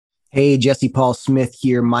Hey, Jesse Paul Smith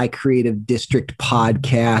here, My Creative District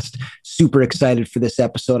podcast. Super excited for this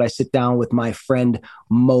episode. I sit down with my friend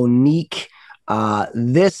Monique.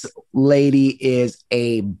 This lady is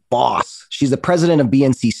a boss. She's the president of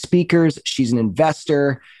BNC Speakers. She's an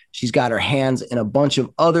investor. She's got her hands in a bunch of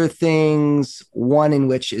other things, one in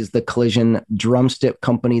which is the Collision Drumstick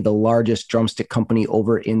Company, the largest drumstick company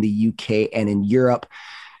over in the UK and in Europe.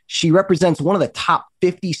 She represents one of the top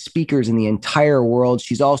 50 speakers in the entire world.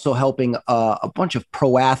 She's also helping a bunch of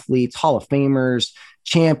pro athletes, Hall of Famers,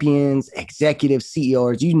 champions, executives,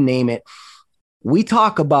 CEOs, you name it. We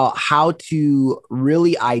talk about how to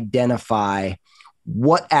really identify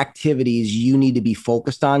what activities you need to be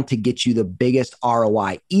focused on to get you the biggest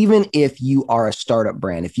ROI, even if you are a startup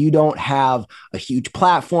brand. If you don't have a huge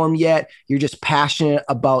platform yet, you're just passionate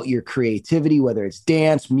about your creativity, whether it's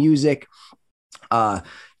dance, music,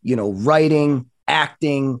 writing,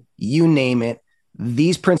 acting, you name it.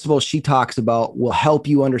 These principles she talks about will help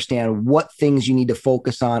you understand what things you need to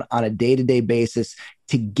focus on a day-to-day basis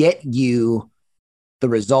to get you the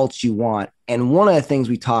results you want. And one of the things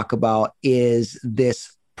we talk about is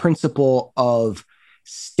this principle of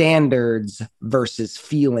standards versus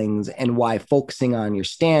feelings, and why focusing on your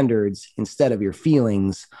standards instead of your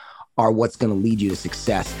feelings are what's going to lead you to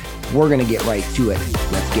success. We're going to get right to it.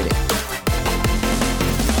 Let's get it.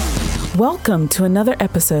 Welcome to another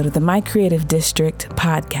episode of the My Creative District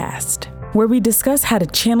podcast, where we discuss how to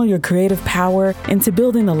channel your creative power into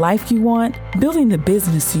building the life you want, building the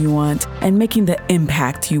business you want, and making the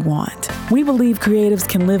impact you want. We believe creatives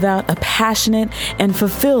can live out a passionate and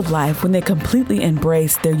fulfilled life when they completely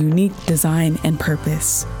embrace their unique design and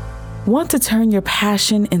purpose. Want to turn your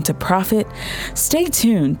passion into profit? Stay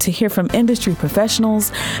tuned to hear from industry professionals,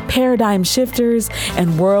 paradigm shifters,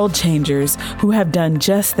 and world changers who have done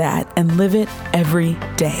just that and live it every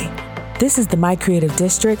day. This is the My Creative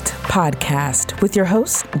District podcast with your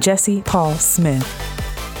host, Jesse Paul Smith.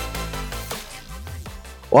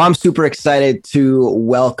 Well, I'm super excited to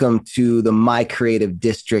welcome to the My Creative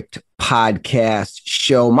District podcast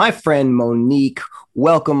show my friend Monique.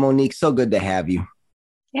 Welcome, Monique. So good to have you.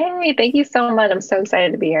 Hey, thank you so much. I'm so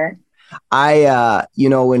excited to be here.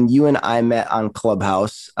 When you and I met on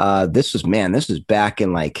Clubhouse, this was back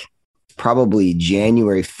in like probably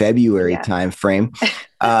January, February timeframe.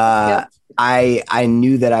 Yep. I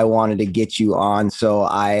knew that I wanted to get you on, so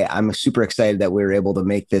I'm super excited that we were able to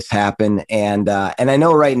make this happen. And I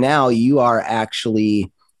know right now you are actually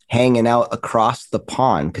hanging out across the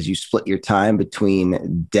pond because you split your time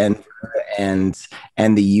between Denver and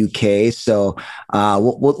the UK. So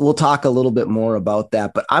we'll talk a little bit more about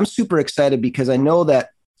that. But I'm super excited because I know that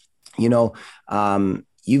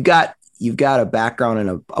you've got a background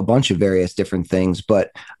in a bunch of various different things.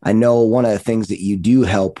 But I know one of the things that you do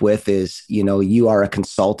help with is you are a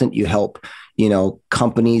consultant. You help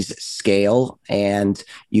companies scale, and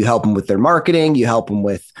you help them with their marketing, you help them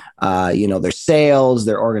with, their sales,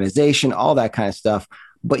 their organization, all that kind of stuff.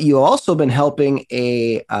 But you've also been helping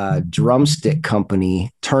a drumstick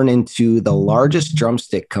company turn into the largest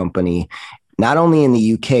drumstick company, not only in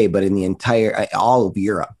the UK, but in the all of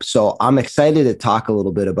Europe. So I'm excited to talk a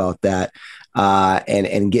little bit about that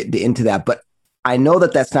and get into that. But I know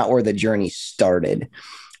that that's not where the journey started.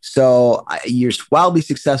 So you're wildly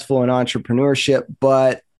successful in entrepreneurship,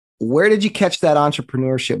 but where did you catch that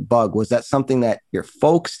entrepreneurship bug? Was that something that your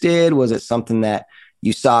folks did? Was it something that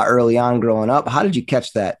you saw early on growing up? How did you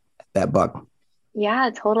catch that bug? Yeah,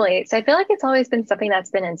 totally. So I feel like it's always been something that's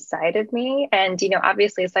been inside of me. And,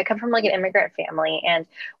 obviously, so I come from like an immigrant family, and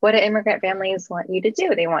what do immigrant families want you to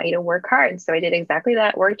do? They want you to work hard. So I did exactly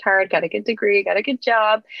that, worked hard, got a good degree, got a good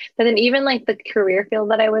job. But then even like the career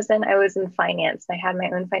field that I was in finance. I had my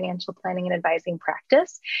own financial planning and advising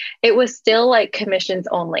practice. It was still like commissions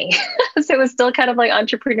only. So it was still kind of like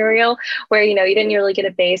entrepreneurial where, you didn't really get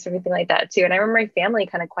a base or anything like that too. And I remember my family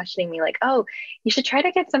kind of questioning me like, oh, you should try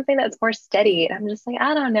to get something that's more steady. And I'm just like,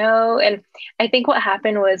 I don't know. And I think what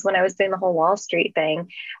happened was when I was doing the whole Wall Street thing,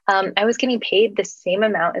 I was getting paid the same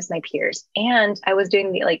amount as my peers. And I was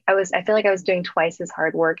doing I feel like I was doing twice as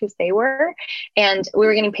hard work as they were. And we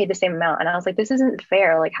were getting paid the same amount. And I was like, this isn't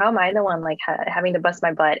fair. Like, how am I the one like having to bust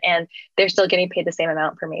my butt and they're still getting paid the same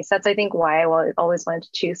amount for me? So that's, I think, why I always wanted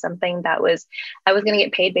to choose something that I was going to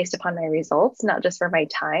get paid based upon my results, not just for my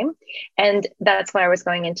time. And that's why I was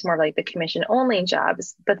going into more like the commission only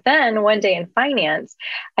jobs. But then one day in finance,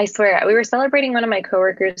 I swear, we were celebrating one of my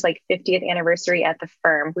coworkers' like 50th anniversary at the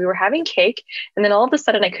firm. We were having cake, and then all of a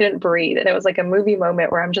sudden I couldn't breathe. And it was like a movie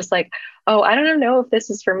moment where I'm just like, oh, I don't know if this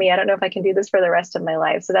is for me. I don't know if I can do this for the rest of my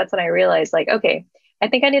life. So that's when I realized like, okay, I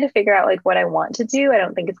think I need to figure out like what I want to do. I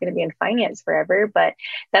don't think it's going to be in finance forever, but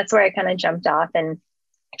that's where I kind of jumped off and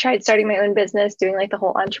tried starting my own business, doing like the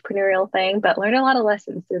whole entrepreneurial thing, but learned a lot of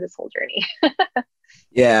lessons through this whole journey.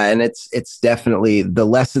 Yeah, and it's definitely, the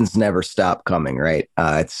lessons never stop coming, right?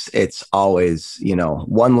 It's always,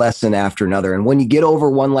 one lesson after another, and when you get over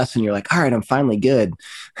one lesson, you're like, all right, I'm finally good.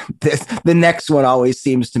 The next one always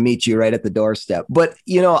seems to meet you right at the doorstep. But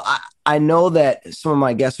I know that some of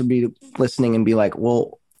my guests would be listening and be like,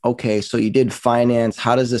 well, okay, so you did finance.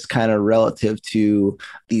 How does this kind of relative to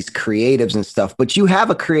these creatives and stuff? But you have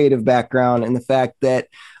a creative background in the fact that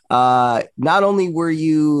not only were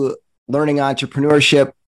you learning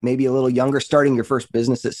entrepreneurship, maybe a little younger, starting your first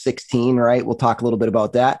business at 16, right? We'll talk a little bit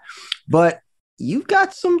about that, but you've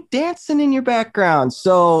got some dancing in your background.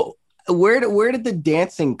 So where did the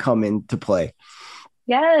dancing come into play?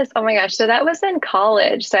 Yes. Oh my gosh. So that was in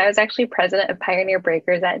college. So I was actually president of Pioneer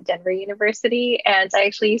Breakers at Denver University. And I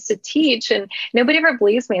actually used to teach, and nobody ever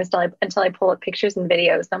believes me until I pull up pictures and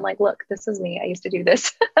videos. And I'm like, look, this is me. I used to do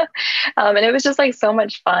this. And it was just like so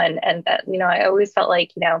much fun. And that, I always felt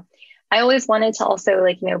like, I always wanted to also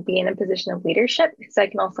be in a position of leadership so I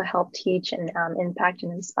can also help teach and impact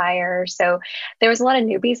and inspire. So there was a lot of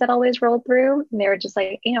newbies that always rolled through, and they were just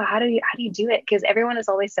like, how do you do it? Because everyone is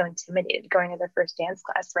always so intimidated going to their first dance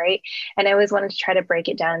class, right? And I always wanted to try to break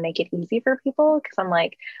it down and make it easy for people, because I'm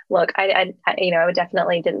like, look, I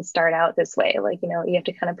definitely didn't start out this way. Like, you have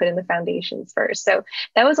to kind of put in the foundations first. So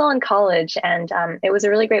that was all in college, and it was a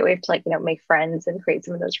really great way to make friends and create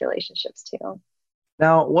some of those relationships too.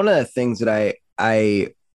 Now, one of the things that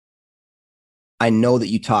I know that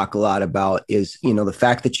you talk a lot about is, the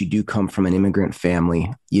fact that you do come from an immigrant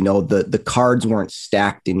family. The cards weren't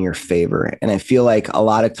stacked in your favor. And I feel like a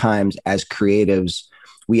lot of times as creatives,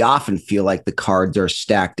 we often feel like the cards are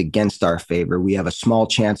stacked against our favor. We have a small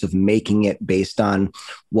chance of making it based on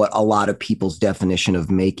what a lot of people's definition of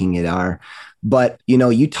making it are. But,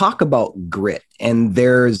 you talk about grit, and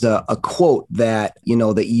there's a quote that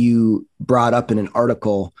you brought up in an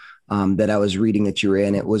article that I was reading that you were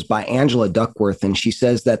in. It was by Angela Duckworth. And she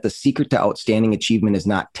says that the secret to outstanding achievement is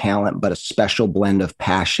not talent, but a special blend of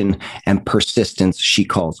passion and persistence she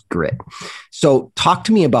calls grit. So talk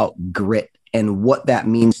to me about grit and what that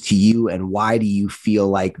means to you, and why do you feel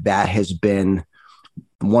like that has been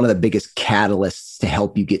one of the biggest catalysts to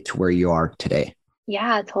help you get to where you are today?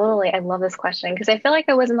 Yeah, totally. I love this question because I feel like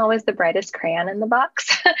I wasn't always the brightest crayon in the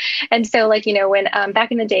box. And so when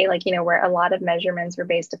back in the day, where a lot of measurements were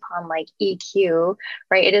based upon like EQ,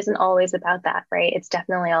 right? It isn't always about that, right? It's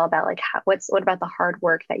definitely all about what about the hard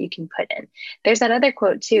work that you can put in. There's that other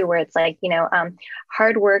quote too, where it's like,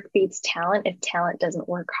 hard work beats talent if talent doesn't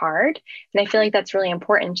work hard. And I feel like that's really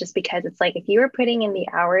important, just because it's like, if you are putting in the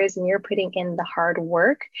hours and you're putting in the hard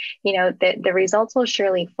work, the results will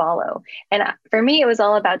surely follow. And for me, it was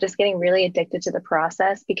all about just getting really addicted to the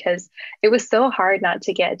process, because it was so hard not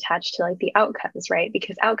to get attached to like the outcomes, right?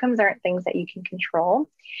 Because outcomes aren't things that you can control.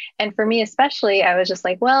 And for me, especially, I was just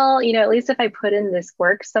like, well, at least if I put in this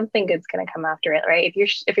work, something good's going to come after it, right?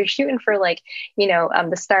 If you're shooting for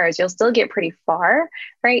the stars, you'll still get pretty far,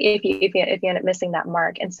 right? If you end up missing that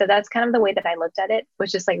mark. And so that's kind of the way that I looked at it,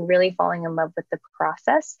 was just like really falling in love with the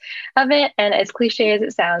process of it. And as cliche as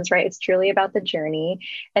it sounds, right, it's truly about the journey.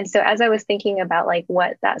 And so as I was thinking about like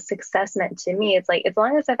what that success meant to me, it's like, as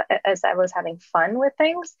long as I was having fun with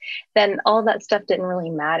things, then all that stuff didn't really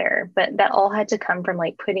matter. But that all had to come from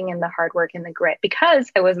like putting in the hard work and the grit,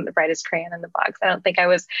 because I wasn't the brightest crayon in the box. I don't think I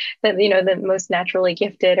was the most naturally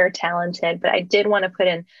gifted or talented, but I did want to put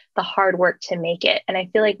in the hard work to make it. And I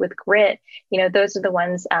feel like with grit, those are the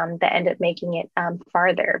ones that end up making it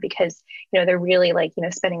farther, because they're really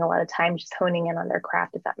spending a lot of time just honing in on their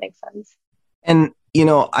craft, if that makes sense. And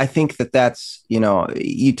I think that's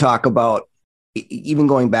you talk about, even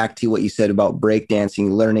going back to what you said about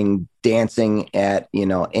breakdancing, learning dancing at,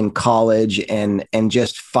 in college, and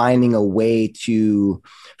just finding a way to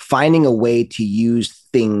use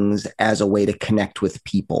things as a way to connect with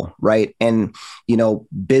people. Right. And,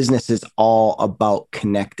 business is all about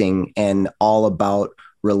connecting and all about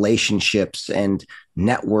relationships and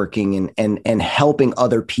networking and helping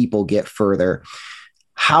other people get further.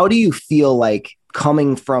 How do you feel like,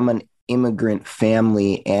 coming from an immigrant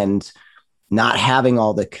family and not having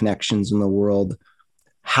all the connections in the world,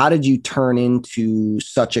 how did you turn into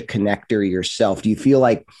such a connector yourself? Do you feel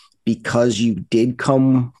like because you did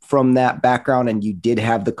come from that background and you did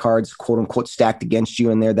have the cards, quote unquote, stacked against you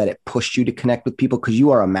in there, that it pushed you to connect with people? Because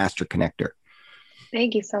you are a master connector.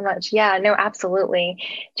 Thank you so much. Yeah, no, absolutely.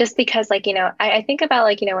 Just because, like, I think about,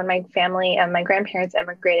 like, when my family, my grandparents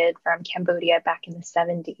immigrated from Cambodia back in the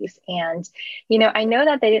 70s. And, I know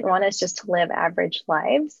that they didn't want us just to live average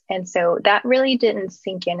lives. And so that really didn't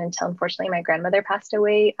sink in until, unfortunately, my grandmother passed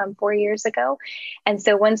away 4 years ago. And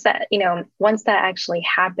so once that actually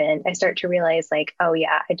happened, I start to realize, like, oh,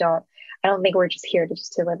 yeah, I don't think we're just here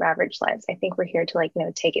to live average lives. I think we're here to, like,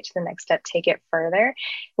 take it to the next step, take it further.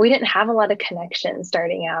 We didn't have a lot of connections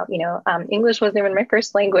starting out. English wasn't even my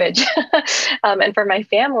first language. And for my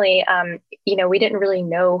family, we didn't really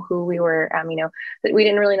know who we were, we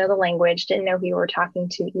didn't really know the language, didn't know who we were talking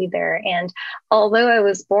to either. And although I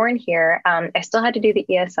was born here, I still had to do the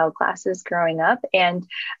ESL classes growing up. And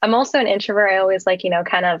I'm also an introvert. I always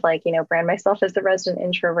kind of brand myself as the resident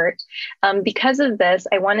introvert. Because of this,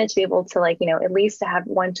 I wanted to be able to, at least to have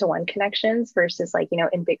one-to-one connections versus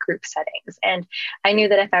in big group settings. And I knew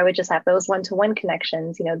that if I would just have those one-to-one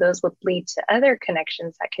connections, those would lead to other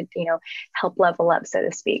connections that could, help level up, so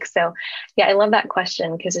to speak. So yeah, I love that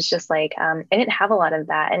question, because it's just like, I didn't have a lot of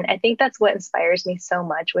that. And I think that's what inspires me so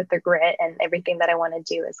much with the grit and everything that I want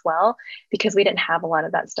to do as well, because we didn't have a lot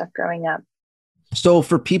of that stuff growing up. So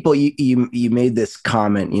for people, you made this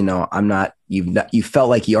comment, you felt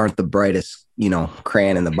like you aren't the brightest,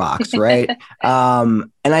 crayon in the box, right?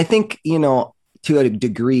 And I think, to a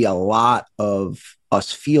degree, a lot of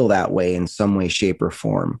us feel that way in some way, shape, or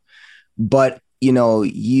form. But,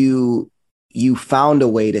 you found a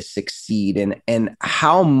way to succeed. And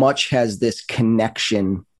how much has this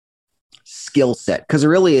connection skill set? Because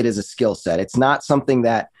really it is a skill set. It's something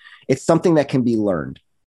that can be learned.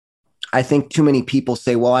 I think too many people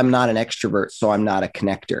say, well, I'm not an extrovert, so I'm not a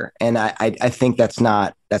connector. And I think that's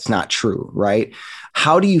not true, right?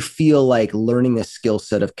 How do you feel like learning the skill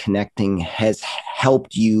set of connecting has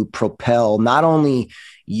helped you propel not only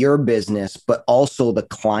your business, but also the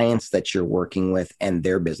clients that you're working with and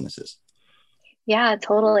their businesses? Yeah,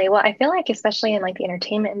 totally. Well, I feel like, especially in, like, the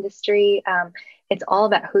entertainment industry, it's all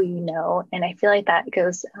about who you know. And I feel like that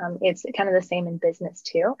goes, it's kind of the same in business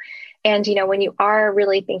too. And, when you are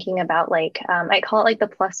really thinking about, like, I call it like the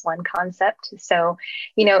plus one concept. So,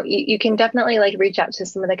 you can definitely, like, reach out to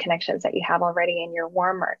some of the connections that you have already in your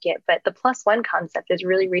warm market. But the plus one concept is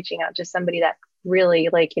really reaching out to somebody that really,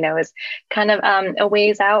 like, is kind of a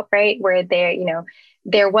ways out, right? Where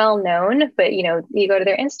they're well known, but you go to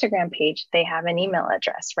their Instagram page, they have an email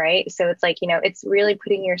address, right? So it's like, it's really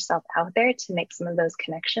putting yourself out there to make some of those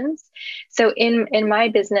connections. So in my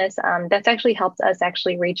business, that's actually helped us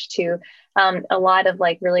actually reach to a lot of,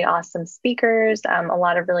 like, really awesome speakers, a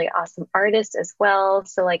lot of really awesome artists as well.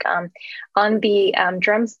 So, like, on the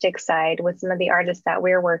drumstick side, with some of the artists that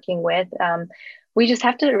we're working with, we just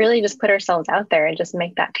have to really just put ourselves out there and just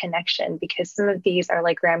make that connection, because some of these are,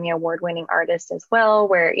 like, Grammy Award winning artists as well,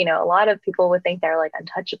 where, a lot of people would think they're, like,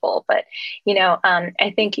 untouchable. But,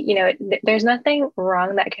 I think, there's nothing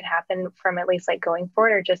wrong that could happen from at least, like, going for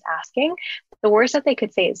it or just asking. The worst that they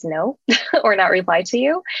could say is no or not reply to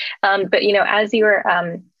you. But, as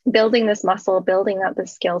you're building this muscle, building up the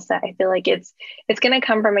skill set, I feel like it's going to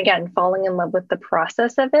come from, again, falling in love with the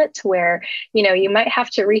process of it, where, you might have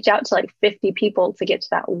to reach out to, like, 50 people to get to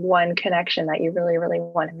that one connection that you really, really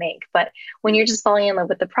want to make. But when you're just falling in love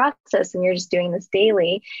with the process and you're just doing this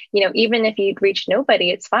daily, even if you reach nobody,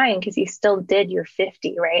 it's fine, because you still did your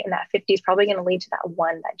 50, right? And that 50 is probably going to lead to that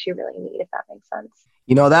one that you really need, if that makes sense.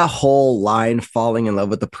 That whole line, falling in love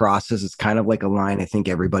with the process, is kind of like a line I think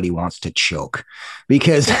everybody wants to choke,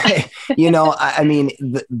 because, I mean,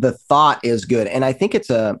 the thought is good. And I think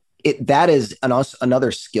that is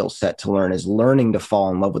another skill set to learn, is learning to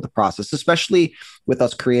fall in love with the process, especially with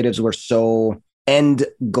us creatives. We're so end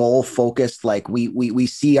goal focused. Like we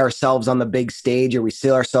see ourselves on the big stage, or we see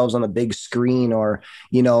ourselves on the big screen, or,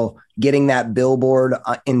 getting that billboard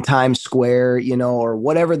in Times Square, or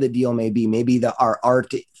whatever the deal may be. Maybe our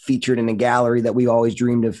art featured in a gallery that we always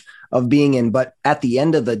dreamed of being in. But at the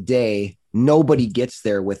end of the day, nobody gets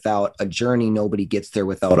there without a journey. Nobody gets there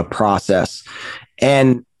without a process.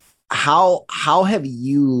 And how have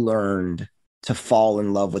you learned to fall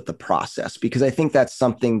in love with the process? Because I think that's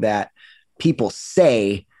something that people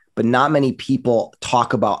say, but not many people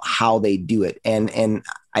talk about how they do it. And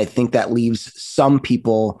I think that leaves some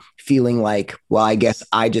people feeling like, well, I guess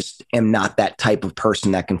I just am not that type of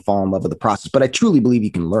person that can fall in love with the process. But I truly believe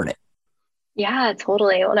you can learn it. Yeah,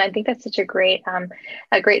 totally. Well, and I think that's such a great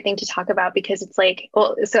thing to talk about because it's like,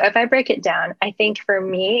 well, so if I break it down, I think for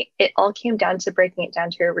me, it all came down to breaking it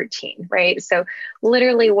down to a routine, right? So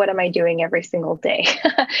literally, what am I doing every single day?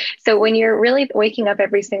 So when you're really waking up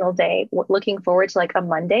every single day, looking forward to like a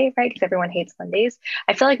Monday, right? Because everyone hates Mondays.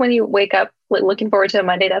 I feel like when you wake up looking forward to a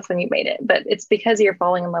Monday, that's when you made it, but it's because you're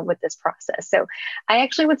falling in love with this process. So I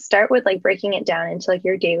actually would start with like breaking it down into like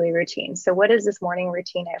your daily routine. So what does this morning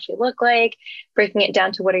routine actually look like? Breaking it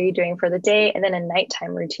down to what are you doing for the day, and then a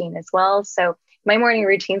nighttime routine as well. So my morning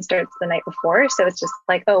routine starts the night before. So it's just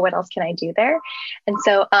like, oh, what else can I do there? And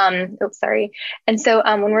so, sorry. And so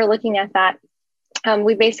when we're looking at that,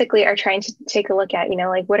 we basically are trying to take a look at,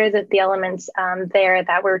 like what are the elements there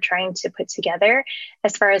that we're trying to put together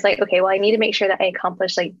as far as like, okay, well, I need to make sure that I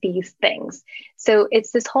accomplish like these things. So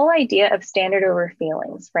it's this whole idea of standard over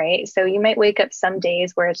feelings, right? So you might wake up some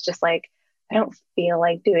days where it's just like, I don't feel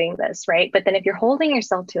like doing this, right? But then if you're holding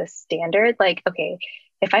yourself to a standard, like, okay,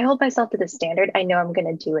 if I hold myself to the standard, I know I'm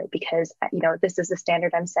going to do it because, this is the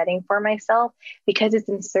standard I'm setting for myself because it's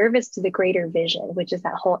in service to the greater vision, which is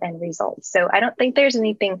that whole end result. So I don't think there's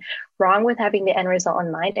anything wrong with having the end result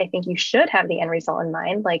in mind. I think you should have the end result in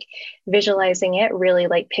mind, like visualizing it, really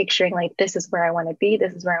like picturing like, this is where I want to be,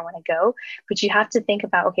 this is where I want to go. But you have to think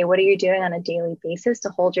about, okay, what are you doing on a daily basis to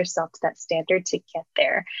hold yourself to that standard to get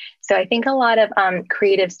there? So I think a lot of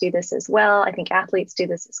creatives do this as well. I think athletes do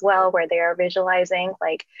this as well, where they are visualizing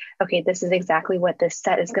like, okay, this is exactly what this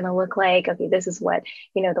set is going to look like. Okay, this is what,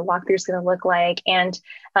 the walkthrough is going to look like. And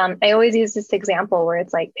I always use this example where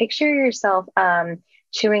it's like, picture yourself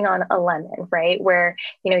chewing on a lemon, right? Where,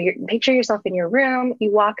 you picture yourself in your room,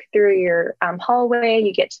 you walk through your hallway,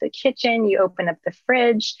 you get to the kitchen, you open up the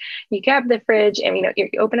fridge, you grab the fridge and, you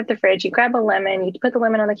open up the fridge, you grab a lemon, you put the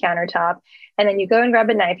lemon on the countertop, and then you go and grab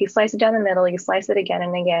a knife, you slice it down the middle, you slice it again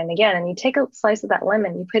and again and again, and you take a slice of that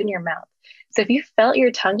lemon, you put it in your mouth. So if you felt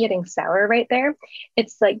your tongue getting sour right there,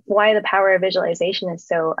 it's like why the power of visualization is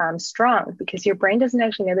so strong, because your brain doesn't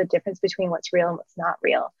actually know the difference between what's real and what's not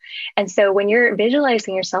real. And so when you're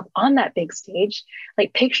visualizing yourself on that big stage,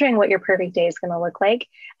 like picturing what your perfect day is going to look like,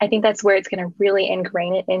 I think that's where it's going to really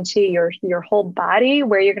ingrain it into your whole body,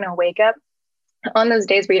 where you're going to wake up on those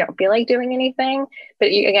days where you don't feel like doing anything,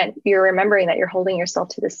 but you're remembering that you're holding yourself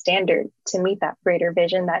to the standard to meet that greater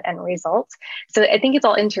vision, that end result. So I think it's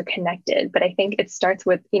all interconnected, but I think it starts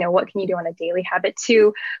with, what can you do on a daily habit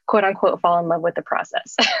to quote unquote fall in love with the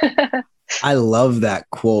process. I love that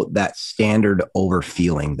quote, that standard over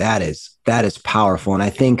feeling. That is powerful. And I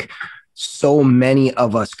think so many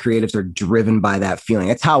of us creatives are driven by that feeling.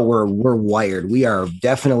 That's how we're wired. We are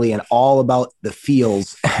definitely all about the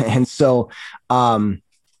feels. And so,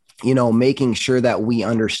 making sure that we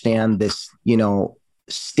understand this,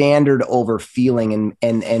 standard over feeling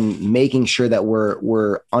and making sure that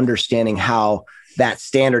we're understanding how that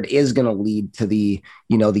standard is going to lead to the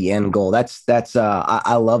end goal.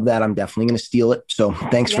 I love that. I'm definitely going to steal it. So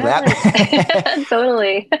thanks for that.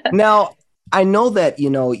 Totally. Now, I know that,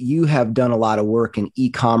 you have done a lot of work in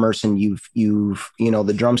e-commerce, and you've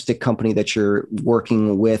the Drumstick company that you're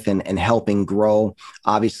working with and helping grow,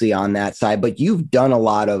 obviously on that side, but you've done a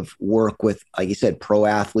lot of work with, like you said, pro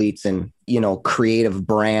athletes and, creative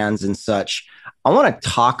brands and such. I want to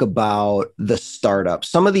talk about the startups.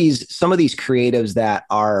 Some of these creatives that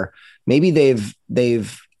are, maybe they've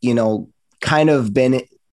kind of been,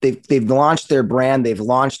 they've launched their brand, they've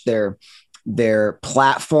launched their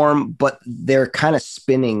platform, but they're kind of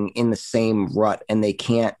spinning in the same rut and they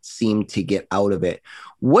can't seem to get out of it.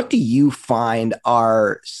 What do you find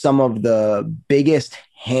are some of the biggest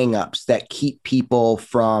hangups that keep people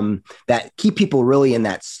really in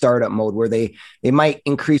that startup mode, where they might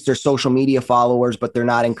increase their social media followers, but they're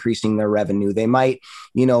not increasing their revenue? They might,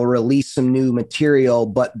 release some new material,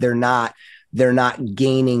 but they're not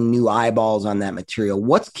gaining new eyeballs on that material.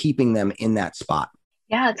 What's keeping them in that spot?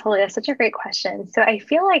 Yeah, totally. That's such a great question. So I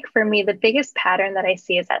feel like for me, the biggest pattern that I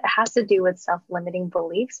see is that it has to do with self-limiting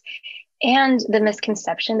beliefs and the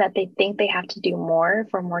misconception that they think they have to do more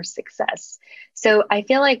for more success. So I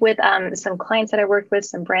feel like with some clients that I worked with,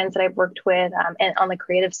 some brands that I've worked with, and on the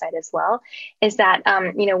creative side as well, is that,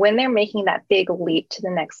 when they're making that big leap to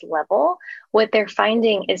the next level, what they're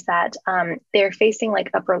finding is that they're facing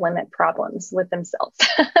like upper limit problems with themselves.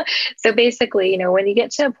 So basically, when you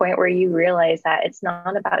get to a point where you realize that it's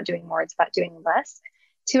not about doing more, it's about doing less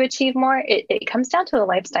to achieve more, it comes down to a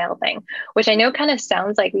lifestyle thing, which I know kind of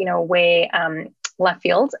sounds like, way left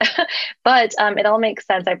field, but it all makes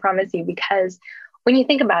sense, I promise you, because when you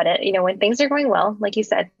think about it, when things are going well, like you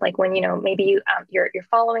said, like when, maybe you, your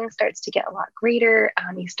following starts to get a lot greater,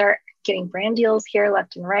 you start getting brand deals here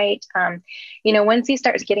left and right. Once you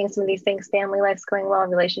start getting some of these things, family life's going well,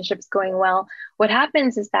 relationships going well, what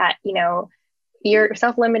happens is that, your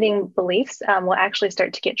self-limiting beliefs will actually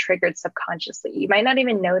start to get triggered subconsciously. You might not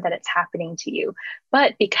even know that it's happening to you,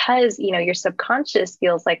 but because, your subconscious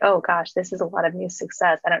feels like, oh gosh, this is a lot of new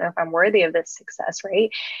success. I don't know if I'm worthy of this success, right?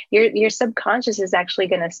 Your subconscious is actually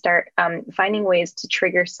going to start finding ways to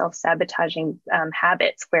trigger self-sabotaging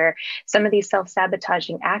habits, where some of these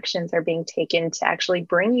self-sabotaging actions are being taken to actually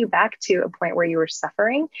bring you back to a point where you were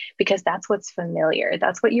suffering, because that's what's familiar.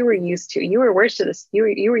 That's what you were used to. You were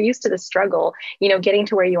used to the struggle, getting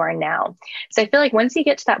to where you are now. So I feel like once you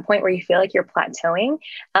get to that point where you feel like you're plateauing,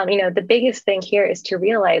 the biggest thing here is to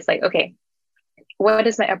realize, like, okay, what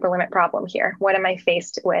is my upper limit problem here? What am I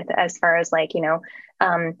faced with as far as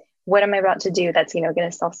what am I about to do that's, going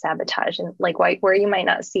to self-sabotage? And like where you might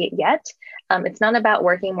not see it yet, it's not about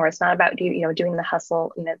working more. It's not about doing the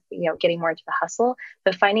hustle, getting more into the hustle,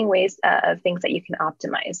 but finding ways of things that you can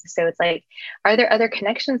optimize. So it's like, are there other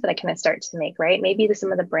connections that I can start to make, right? Maybe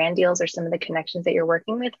some of the brand deals or some of the connections that you're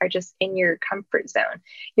working with are just in your comfort zone.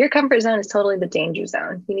 Your comfort zone is totally the danger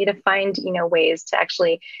zone. You need to find, ways to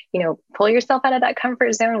actually, pull yourself out of that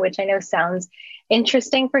comfort zone, which I know sounds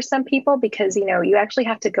interesting for some people, because you actually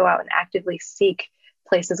have to go out and actively seek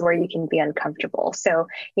places where you can be uncomfortable. So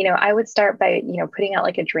I would start by putting out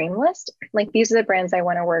like a dream list, like these are the brands I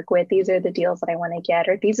want to work with, these are the deals that I want to get,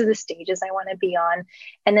 or these are the stages I want to be on,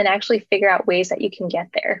 and then actually figure out ways that you can get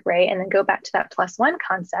there, right? And then go back to that +1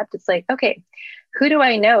 concept. It's like, okay, who do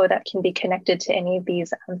I know that can be connected to any of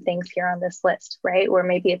these things here on this list, right? Or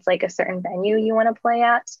maybe it's like a certain venue you want to play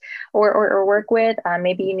at or work with.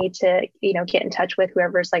 Maybe you need to, get in touch with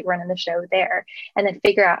whoever's like running the show there, and then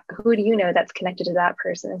figure out who do you know that's connected to that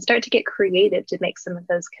person, and start to get creative to make some of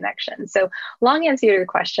those connections. So long answer to your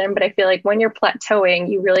question, but I feel like when you're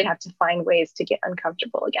plateauing, you really have to find ways to get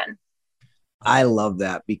uncomfortable again. I love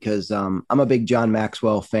that because I'm a big John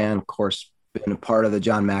Maxwell fan, of course, been a part of the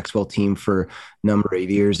John Maxwell team for a number of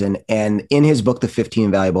years. And in his book, The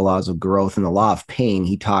 15 Valuable Laws of Growth and the Law of Pain,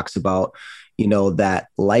 he talks about, that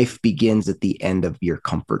life begins at the end of your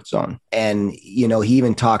comfort zone. And, he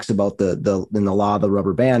even talks about in the law of the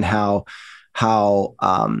rubber band, how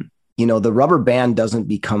the rubber band doesn't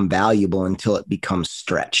become valuable until it becomes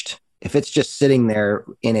stretched. If it's just sitting there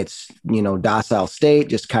in its, docile state,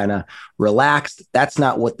 just kind of relaxed, that's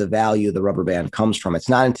not what the value of the rubber band comes from. It's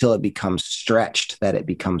not until it becomes stretched that it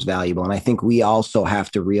becomes valuable. And I think we also have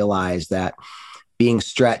to realize that being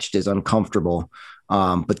stretched is uncomfortable,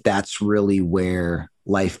 but that's really where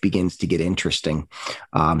life begins to get interesting.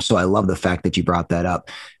 So I love the fact that you brought that up.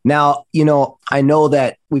 Now, I know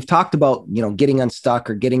that we've talked about, getting unstuck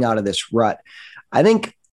or getting out of this rut. I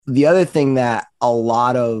think the other thing that a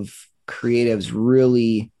lot of creatives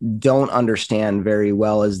really don't understand very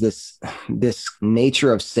well is this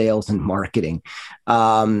nature of sales and marketing.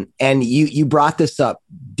 And you brought this up.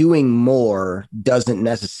 Doing more doesn't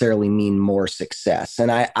necessarily mean more success.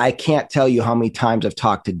 And I can't tell you how many times I've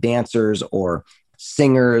talked to dancers or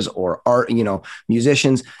singers or art,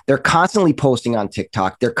 musicians. They're constantly posting on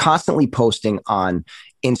TikTok. They're constantly posting on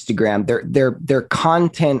Instagram. They're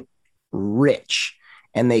content rich,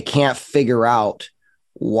 and they can't figure out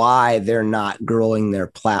why they're not growing their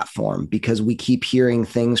platform, because we keep hearing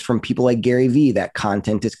things from people like Gary Vee that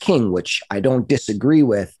content is king, which I don't disagree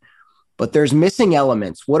with, but there's missing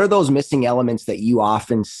elements. What are those missing elements that you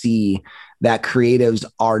often see that creatives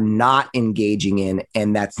are not engaging in,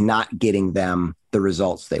 and that's not getting them the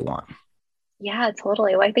results they want? Yeah,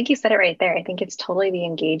 totally. Well, I think you said it right there. I think it's totally the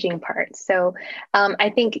engaging part. So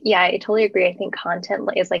I think, yeah, I totally agree. I think content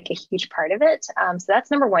is like a huge part of it. So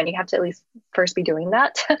that's number one. You have to at least first be doing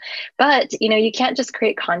that. But, you can't just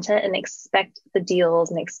create content and expect the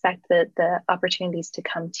deals and expect the opportunities to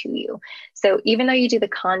come to you. So even though you do the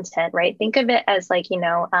content, right, think of it as like, kind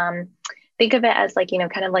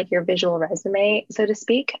of like your visual resume, so to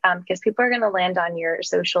speak, because people are going to land on your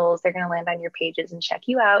socials, they're going to land on your pages and check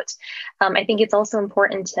you out. I think it's also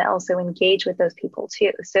important to also engage with those people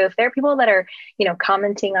too. So if there are people that are,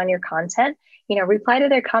 commenting on your content, reply to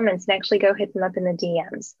their comments and actually go hit them up in the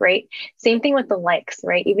DMs, right? Same thing with the likes,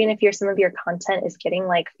 right? Even if some of your content is getting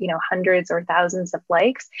like, hundreds or thousands of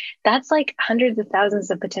likes, that's like hundreds of thousands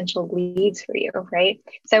of potential leads for you, right?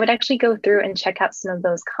 So I would actually go through and check out some of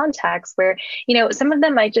those contacts where, some of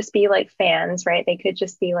them might just be like fans, right? They could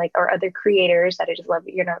just be like, or other creators that I just love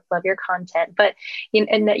your content, but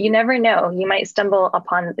you never know, you might stumble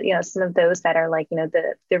upon, some of those that are like,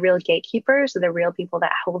 the real gatekeepers, or the real people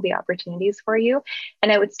that hold the opportunities for you.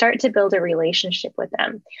 And I would start to build a relationship with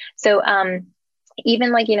them. So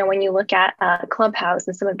even like, when you look at Clubhouse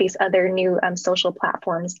and some of these other new social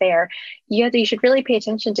platforms there, you should really pay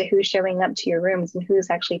attention to who's showing up to your rooms and who's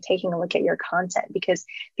actually taking a look at your content, because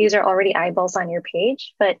these are already eyeballs on your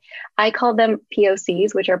page. But I call them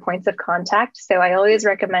POCs, which are points of contact. So I always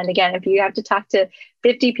recommend, again, if you have to talk to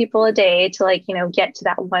 50 people a day to get to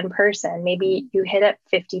that one person, maybe you hit up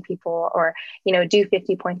 50 people, or, do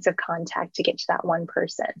 50 points of contact to get to that one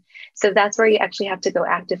person. So that's where you actually have to go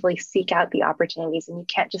actively seek out the opportunities, and you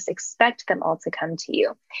can't just expect them all to come to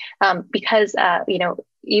you. Because,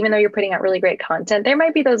 even though you're putting out really great content, there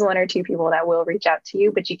might be those one or two people that will reach out to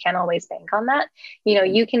you, but you can't always bank on that.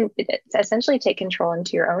 You can essentially take control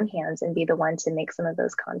into your own hands and be the one to make some of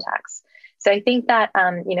those contacts. So I think that,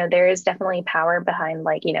 there is definitely power behind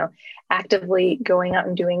actively going out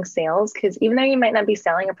and doing sales, because even though you might not be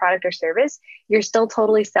selling a product or service, you're still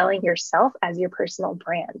totally selling yourself as your personal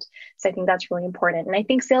brand. So I think that's really important. And I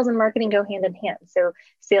think sales and marketing go hand in hand. So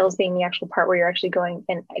sales being the actual part where you're actually going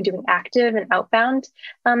and doing active and outbound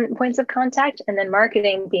points of contact, and then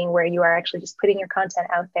marketing being where you are actually just putting your content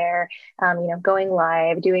out there, going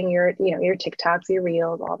live, doing your TikToks, your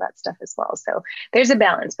reels, all that stuff as well. So there's a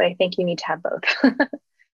balance, but I think you need to have both.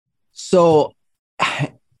 So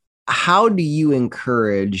how do you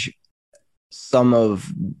encourage some of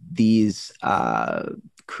these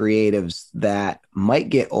creatives that might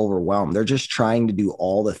get overwhelmed? They're just trying to do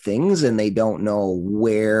all the things and they don't know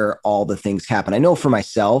where all the things happen. I know for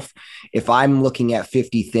myself, if I'm looking at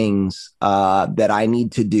 50 things that I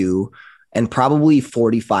need to do, and probably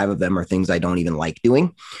 45 of them are things I don't even like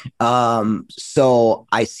doing. So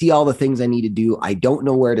I see all the things I need to do. I don't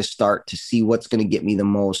know where to start to see what's going to get me the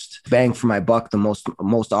most bang for my buck, the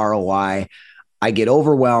most ROI. I get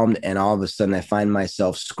overwhelmed, and all of a sudden I find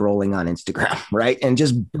myself scrolling on Instagram, right? And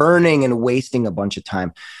just burning and wasting a bunch of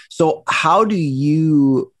time. So how do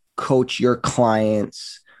you coach your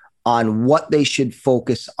clients on what they should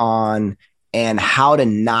focus on and how to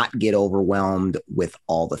not get overwhelmed with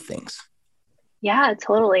all the things? Yeah,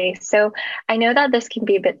 totally. So I know that this can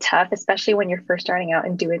be a bit tough, especially when you're first starting out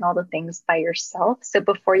and doing all the things by yourself. So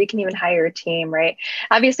before you can even hire a team, right?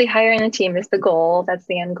 Obviously, hiring a team is the goal. That's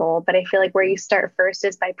the end goal. But I feel like where you start first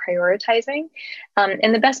is by prioritizing.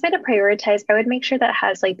 And the best way to prioritize, I would make sure that it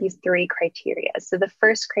has these three criteria. So the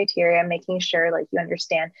first criteria, making sure you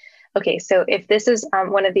understand, okay, so if this is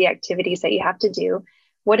one of the activities that you have to do,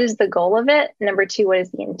 what is the goal of it? Number two, what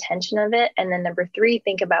is the intention of it? And then number three,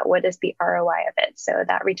 think about what is the ROI of it. So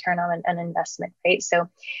that return on an investment, right? So,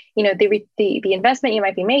 the investment you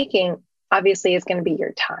might be making obviously is going to be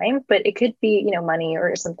your time, but it could be, money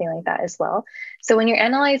or something like that as well. So when you're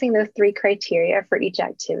analyzing those three criteria for each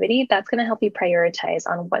activity, that's going to help you prioritize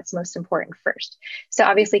on what's most important first. So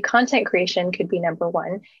obviously content creation could be number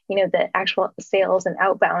one, the actual sales and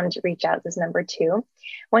outbound reach out is number two.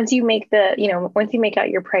 Once you make out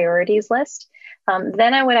your priorities list,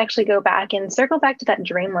 then I would actually go back and circle back to that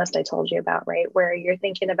dream list I told you about, right? Where you're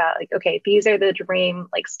thinking about okay, these are the dream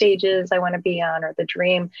stages I want to be on, or the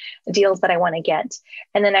dream deals that I want to get.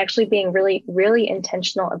 And then actually being really, really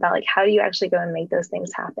intentional about how do you actually go and make those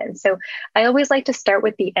things happen. So I always like to start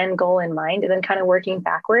with the end goal in mind and then kind of working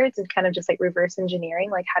backwards and kind of just reverse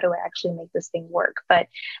engineering, how do I actually make this thing work? But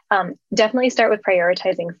definitely start with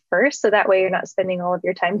prioritizing first. So that way you're not spending all of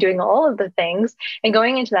your time doing all of the things and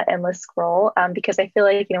going into that endless scroll. Because I feel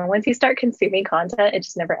once you start consuming content, it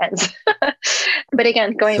just never ends. But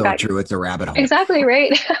again, going back. So true. It's a rabbit hole. Exactly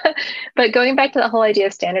right. But going back to the whole idea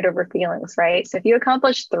of standard over feelings, right? So if you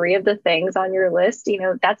accomplish 3 of the things on your list,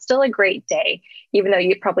 that's still a great day, even though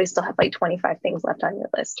you probably still have 25 things left on your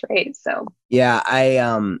list, right? So yeah,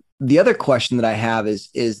 the other question that I have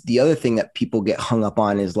is the other thing that people get hung up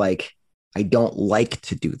on is I don't like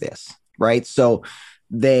to do this, right? So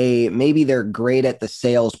they're great at the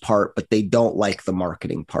sales part, but they don't like the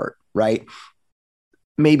marketing part, right?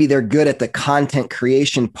 Maybe they're good at the content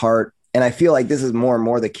creation part. And I feel like this is more and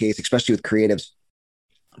more the case, especially with creatives.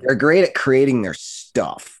 They're great at creating their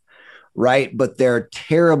stuff, right? But they're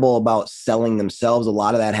terrible about selling themselves. A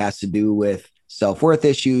lot of that has to do with self-worth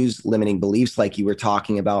issues, limiting beliefs, like you were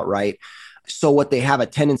talking about, right? So what they have a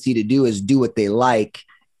tendency to do is do what they like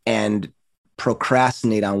and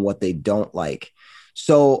procrastinate on what they don't like.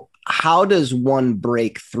 So how does one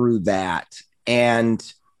break through that and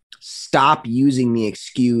stop using the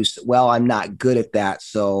excuse, well, I'm not good at that,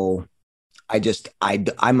 so I'm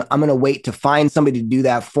going to wait to find somebody to do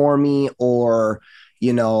that for me, or,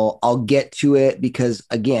 I'll get to it, because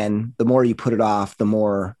again, the more you put it off, the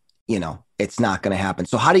more, it's not going to happen.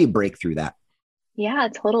 So how do you break through that? Yeah,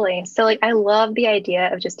 totally. So like I love the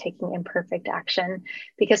idea of just taking imperfect action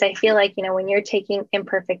because I feel like, when you're taking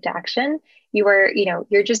imperfect action,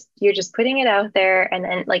 you're just putting it out there. And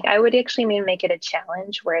then like I would actually maybe make it a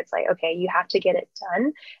challenge where it's like, okay, you have to get it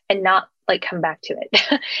done and not like come back to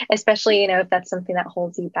it, especially, if that's something that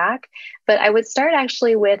holds you back. But I would start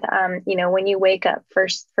actually with when you wake up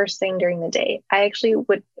first thing during the day. I actually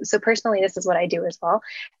would, so personally, this is what I do as well.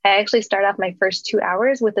 I actually start off my first 2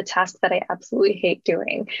 hours with a task that I absolutely hate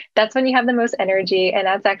doing. That's when you have the most energy. And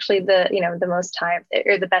that's actually the most time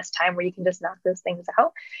or the best time where you can just knock those things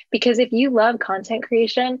out. Because if you love content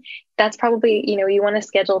creation, that's probably, you want to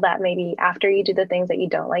schedule that maybe after you do the things that you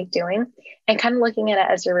don't like doing and kind of looking at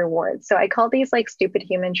it as a reward. So I call these like stupid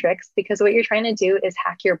human tricks because what you're trying to do is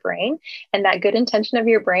hack your brain and that good intention of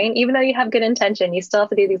your brain. Even though you have good intention, you still have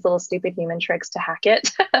to do these little stupid human tricks to hack it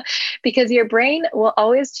because your brain will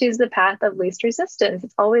always choose the path of least resistance.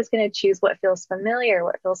 It's always going to choose what feels familiar,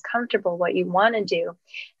 what feels comfortable, what you want to do.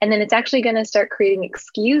 And then it's actually going to start creating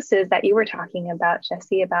excuses that you were talking about,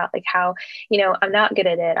 Jesse, about like how, I'm not good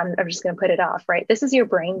at it. I'm just going to put it off, right? This is your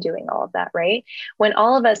brain doing all of that, right? When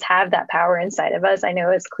all of us have that power inside of us, I know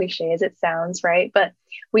as cliche as it sounds, right? But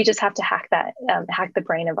we just have to hack that, hack the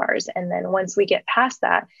brain of ours. And then once we get past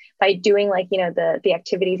that, by doing like, the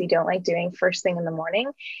activities you don't like doing first thing in the morning,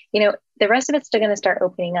 the rest of it's still going to start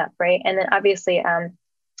opening up, right? And then obviously,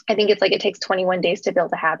 I think it's like it takes 21 days to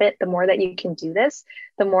build a habit. The more that you can do this,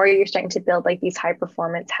 the more you're starting to build like these high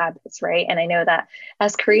performance habits, right? And I know that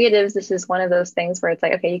as creatives, this is one of those things where it's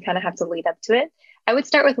like, okay, you kind of have to lead up to it. I would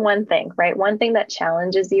start with one thing, right? One thing that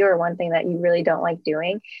challenges you or one thing that you really don't like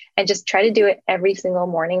doing, and just try to do it every single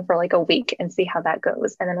morning for like a week and see how that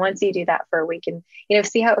goes. And then once you do that for a week and,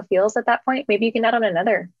 see how it feels at that point, maybe you can add on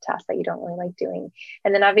another task that you don't really like doing.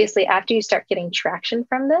 And then obviously after you start getting traction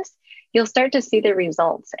from this, you'll start to see the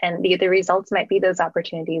results, and the results might be those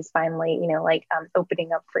opportunities finally,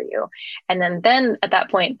 opening up for you. And then at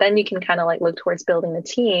that point, then you can kind of like look towards building the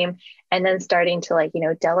team and then starting to like,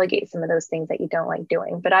 delegate some of those things that you don't like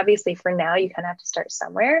doing. But obviously for now, you kind of have to start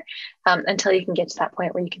somewhere until you can get to that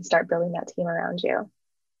point where you can start building that team around you.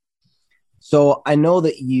 So I know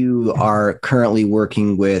that you are currently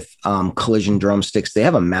working with Collision Drumsticks. They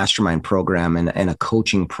have a mastermind program and a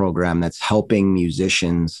coaching program that's helping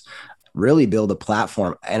musicians really build a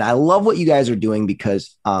platform. And I love what you guys are doing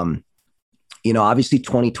because, obviously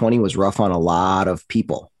 2020 was rough on a lot of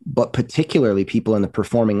people, but particularly people in the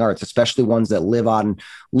performing arts, especially ones that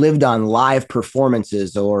lived on live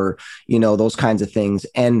performances or, those kinds of things.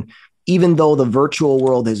 And even though the virtual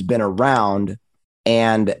world has been around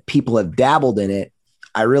and people have dabbled in it,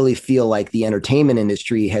 I really feel like the entertainment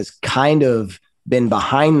industry has kind of been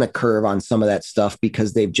behind the curve on some of that stuff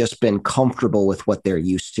because they've just been comfortable with what they're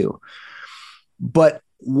used to. But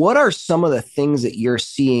what are some of the things that you're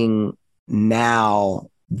seeing now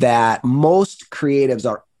that most creatives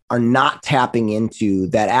are not tapping into,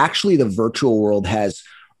 that actually the virtual world has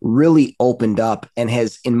really opened up and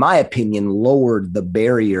has, in my opinion, lowered the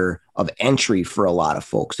barrier of entry for a lot of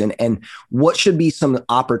folks? And what should be some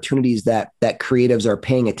opportunities that creatives are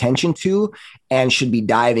paying attention to and should be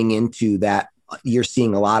diving into that you're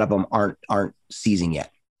seeing a lot of them aren't seizing yet?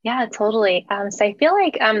 Yeah, totally. So I feel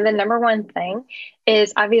like the number one thing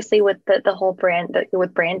is obviously with the whole brand,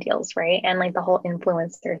 with brand deals, right? And like the whole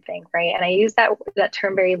influencer thing, right? And I use that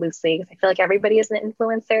term very loosely because I feel like everybody is an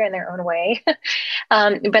influencer in their own way.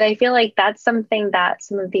 But I feel like that's something that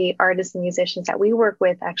some of the artists and musicians that we work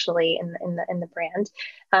with actually in the brand,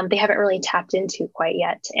 they haven't really tapped into quite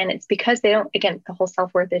yet. And it's because they don't, again, the whole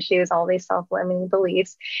self-worth issues, all these self-limiting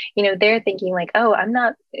beliefs, they're thinking like, oh, I'm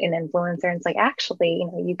not an influencer. And it's like, actually,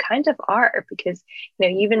 you kind of are, because,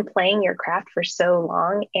 you've been playing your craft for so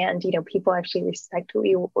long, and people actually respect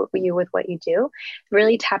you with what you do.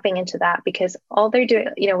 Really tapping into that, because all they're doing,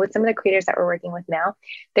 with some of the creators that we're working with now,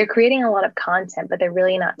 they're creating a lot of content, but they're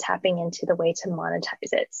really not tapping into the way to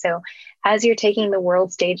monetize it. So as you're taking the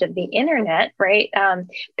world stage of the internet, right,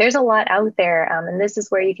 there's a lot out there, and this is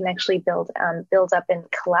where you can actually build up and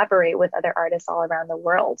collaborate with other artists all around the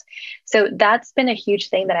world. So that's been a huge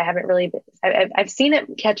thing that I haven't really I've seen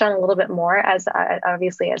it catch on a little bit more as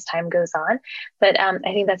obviously as time goes on. But I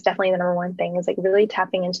think that's definitely the number one thing, is like really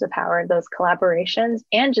tapping into the power of those collaborations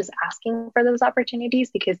and just asking for those opportunities,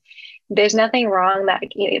 because there's nothing wrong that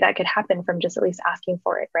that could happen from just at least asking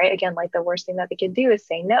for it, right? Again, like the worst thing that they could do is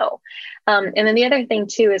say no. And then the other thing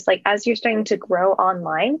too is like, as you're starting to grow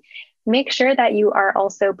online, make sure that you are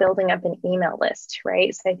also building up an email list,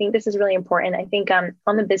 right? So I think this is really important. I think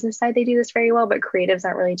on the business side, they do this very well, but creatives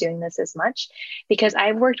aren't really doing this as much, because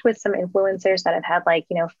I've worked with some influencers that have had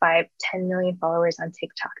 5, 10 million followers on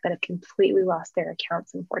TikTok that have completely lost their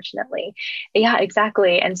accounts, unfortunately. Yeah,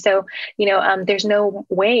 exactly. And so, there's no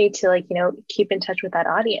way to keep in touch with that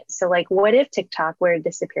audience. So what if TikTok were to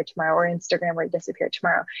disappear tomorrow, or Instagram were to disappear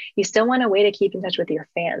tomorrow? You still want a way to keep in touch with your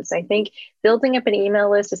fans. So I think building up an email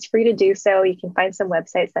list is free to do so. You can find some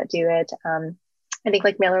websites that do it. I think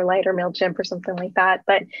MailerLite or MailChimp or something like that.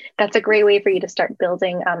 But that's a great way for you to start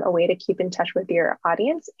building a way to keep in touch with your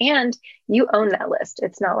audience. And you own that list.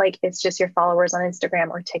 It's not like it's just your followers on Instagram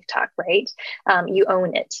or TikTok, right? You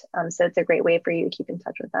own it. So it's a great way for you to keep in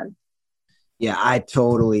touch with them. Yeah, I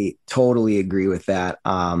totally agree with that.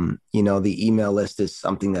 The email list is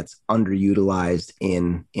something that's underutilized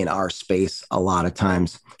in our space a lot of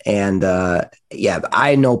times. And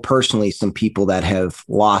I know personally some people that have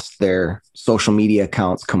lost their social media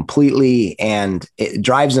accounts completely, and it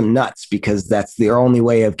drives them nuts because that's their only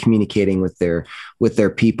way of communicating with their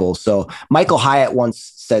people. So Michael Hyatt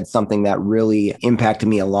once said something that really impacted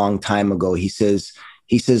me a long time ago. He says,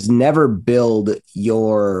 never build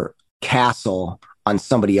your castle on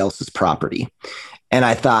somebody else's property. And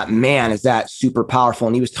I thought, man, is that super powerful?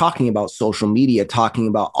 And he was talking about social media, talking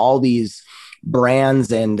about all these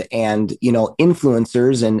brands and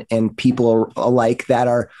influencers and people alike that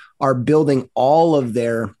are building all of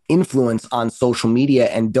their influence on social media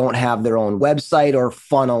and don't have their own website or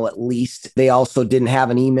funnel. At least they also didn't have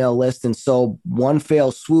an email list. And so one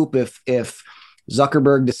fell swoop, if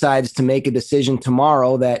Zuckerberg decides to make a decision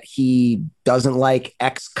tomorrow that he doesn't like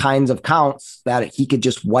X kinds of counts, that he could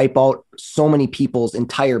just wipe out so many people's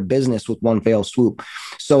entire business with one fell swoop.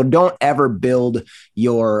 So don't ever build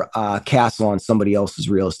your castle on somebody else's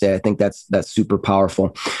real estate. I think that's super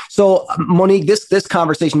powerful. So Monique, this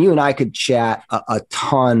conversation, you and I could chat a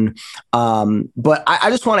ton, but I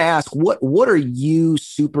just want to ask, what are you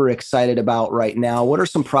super excited about right now? What are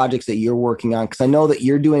some projects that you're working on? Because I know that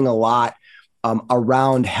you're doing a lot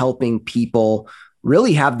around helping people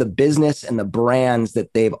really have the business and the brands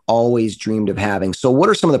that they've always dreamed of having. So what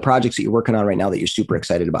are some of the projects that you're working on right now that you're super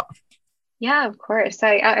excited about? Yeah, of course.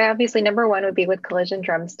 I obviously, number one would be with Collision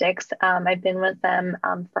Drumsticks. I've been with them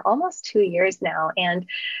for almost 2 years now, and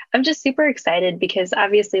I'm just super excited because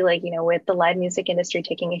obviously, with the live music industry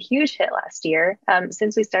taking a huge hit last year,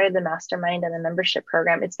 since we started the mastermind and the membership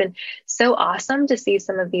program, it's been so awesome to see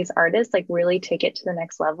some of these artists really take it to the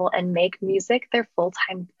next level and make music their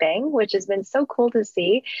full-time thing, which has been so cool to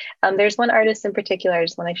see. There's one artist in particular I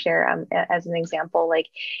just want to share as an example.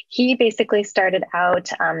 He basically started out,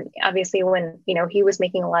 obviously, when he was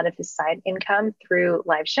making a lot of his side income through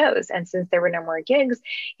live shows, and since there were no more gigs,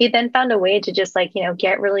 he then found a way to just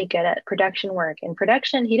get really good at production work. And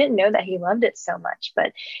production, he didn't know that he loved it so much,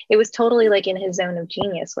 but it was totally in his zone of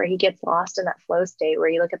genius, where he gets lost in that flow state where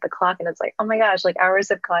you look at the clock and it's oh my gosh, hours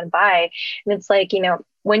have gone by. And it's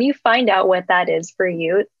when you find out what that is for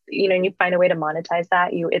you, and you find a way to monetize that,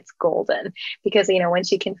 it's golden. Because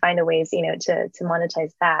once you can find a ways to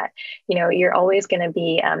monetize that, you're always going to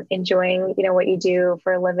be enjoying what you do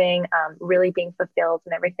for a living, really being fulfilled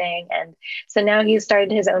and everything. And so now he's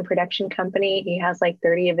started his own production company. He has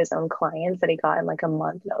 30 of his own clients that he got in a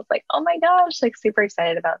month, and I was oh my gosh, super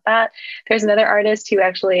excited about that. There's another artist who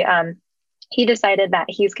actually he decided that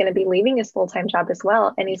he's going to be leaving his full-time job as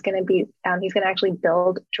well. And he's going to actually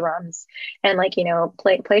build drums and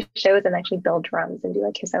play shows and actually build drums and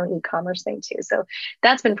do his own e-commerce thing too. So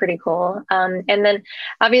that's been pretty cool. And then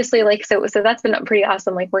obviously so that's been pretty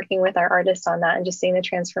awesome, working with our artists on that and just seeing the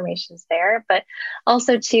transformations there, but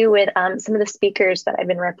also too with some of the speakers that I've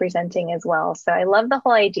been representing as well. So I love the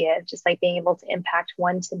whole idea of just being able to impact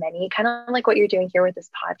one to many, kind of like what you're doing here with this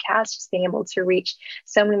podcast, just being able to reach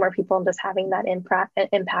so many more people and just having that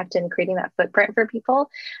impact and creating that footprint for people.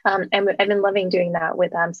 And I've been loving doing that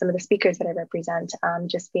with some of the speakers that I represent,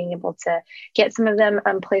 just being able to get some of them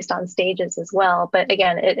placed on stages as well. But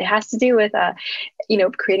again, it has to do with,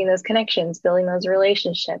 creating those connections, building those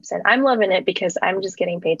relationships. And I'm loving it because I'm just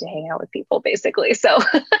getting paid to hang out with people, basically. So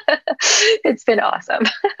it's been awesome.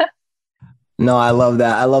 No, I love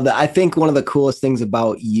that. I think one of the coolest things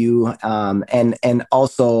about you, and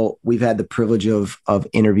also we've had the privilege of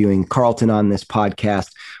interviewing Carlton on this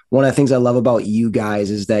podcast. One of the things I love about you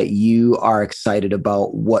guys is that you are excited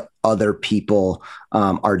about what other people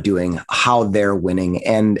are doing, how they're winning.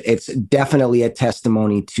 And it's definitely a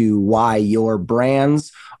testimony to why your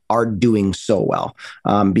brands are doing so well,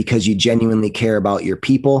 because you genuinely care about your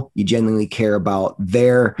people, you genuinely care about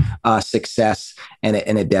their success, and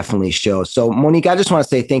it definitely shows. So Monique, I just want to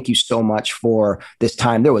say thank you so much for this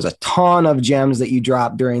time. There was a ton of gems that you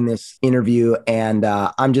dropped during this interview, and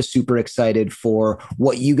I'm just super excited for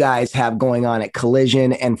what you guys have going on at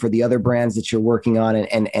Collision and for the other brands that you're working on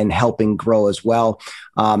and helping grow as well.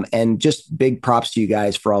 And just big props to you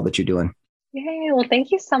guys for all that you're doing. Yay. Well,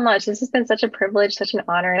 thank you so much. This has been such a privilege, such an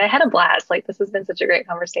honor, and I had a blast. Like, this has been such a great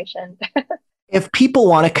conversation. If people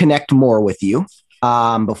want to connect more with you,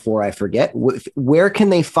 before I forget, where can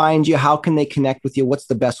they find you? How can they connect with you? What's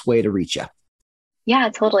the best way to reach you? Yeah,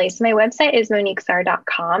 totally. So my website is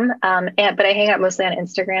moniquesar.com, but I hang out mostly on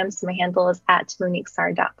Instagram. So my handle is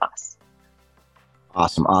 @moniquesar.boss.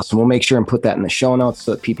 Awesome. We'll make sure and put that in the show notes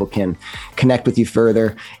so that people can connect with you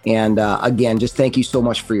further. And again, just thank you so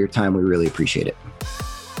much for your time. We really appreciate it.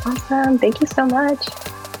 Awesome. Thank you so much.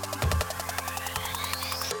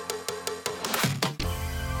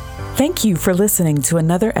 Thank you for listening to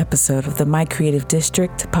another episode of the My Creative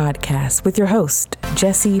District podcast with your host,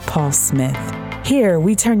 Jesse Paul Smith. Here,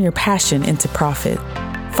 we turn your passion into profit.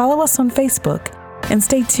 Follow us on Facebook and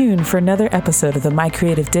stay tuned for another episode of the My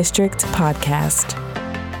Creative District podcast.